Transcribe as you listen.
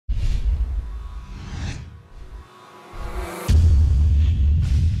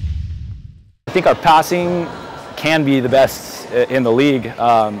I think our passing can be the best in the league.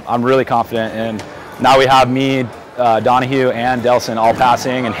 I'm really confident, and now we have me, Donahue, and Delson all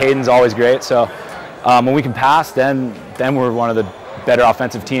passing, and Hayden's always great. So when we can pass, then we're one of the better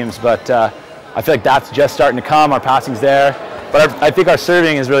offensive teams. But I feel like that's just starting to come. Our passing's there, but I think our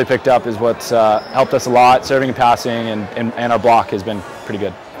serving has really picked up, is what's helped us a lot. Serving and passing, and our block has been pretty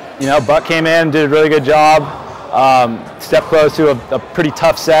good. You know, Buck came in, did a really good job. Stepped close to a pretty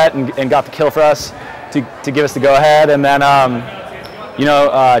tough set and got the kill for us to give us the go-ahead. And then,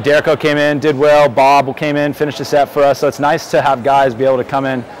 Derico came in, did well. Bob came in, finished the set for us. So it's nice to have guys be able to come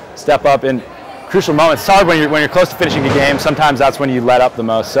in, step up in crucial moments. It's hard when you're close to finishing a game. Sometimes that's when you let up the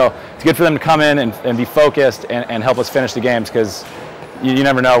most. So it's good for them to come in and be focused and help us finish the games, because you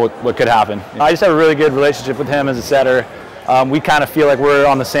never know what could happen. I just have a really good relationship with him as a setter. We kind of feel like we're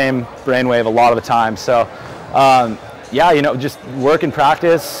on the same brainwave a lot of the time. So yeah, just work and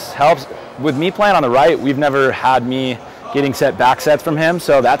practice helps. With me playing on the right, we've never had me getting back sets from him,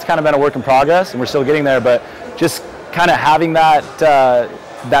 so that's kind of been a work in progress, and we're still getting there. But just kind of having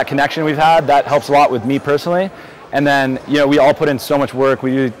that connection we've had, that helps a lot with me personally. And then, we all put in so much work.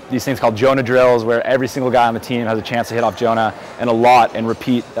 We do these things called Jonah drills, where every single guy on the team has a chance to hit off Jonah and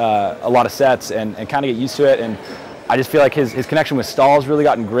repeat a lot of sets and kind of get used to it. And I just feel like his connection with Stahl's really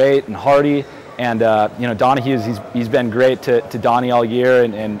gotten great, and Hardy. And Donahue's, he's been great to Donnie all year,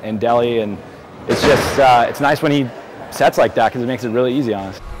 and Deli, and it's just it's nice when he sets like that, because it makes it really easy on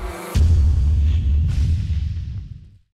us.